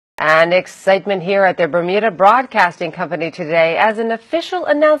And excitement here at the Bermuda Broadcasting Company today as an official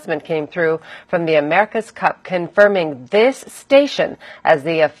announcement came through from the America's Cup confirming this station as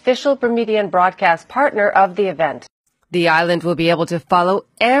the official Bermudian broadcast partner of the event. The island will be able to follow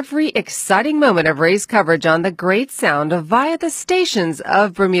every exciting moment of race coverage on the Great Sound via the stations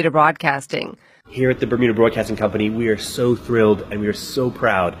of Bermuda Broadcasting. Here at the Bermuda Broadcasting Company, we are so thrilled and we are so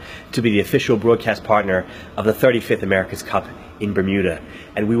proud to be the official broadcast partner of the 35th America's Cup in Bermuda.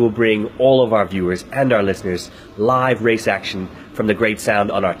 And we will bring all of our viewers and our listeners live race action from the Great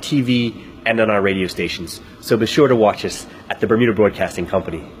Sound on our TV and on our radio stations. So be sure to watch us at the Bermuda Broadcasting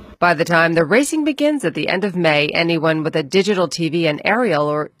Company. By the time the racing begins at the end of May, anyone with a digital TV and aerial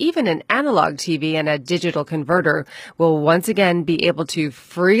or even an analog TV and a digital converter will once again be able to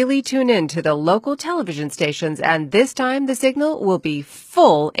freely tune in to the local television stations, and this time the signal will be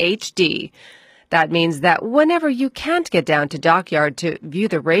full HD. That means that whenever you can't get down to Dockyard to view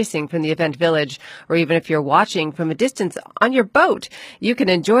the racing from the event village, or even if you're watching from a distance on your boat, you can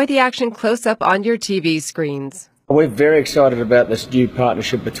enjoy the action close up on your TV screens. We're very excited about this new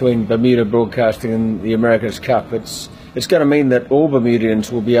partnership between Bermuda Broadcasting and the America's Cup. It's going to mean that all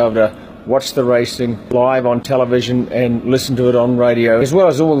Bermudians will be able to watch the racing live on television and listen to it on radio, as well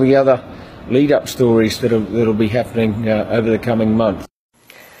as all the other lead-up stories that'll be happening over the coming month.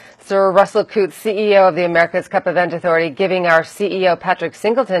 Sir Russell Coote, CEO of the America's Cup Event Authority, giving our CEO Patrick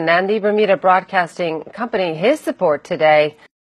Singleton and the Bermuda Broadcasting Company his support today.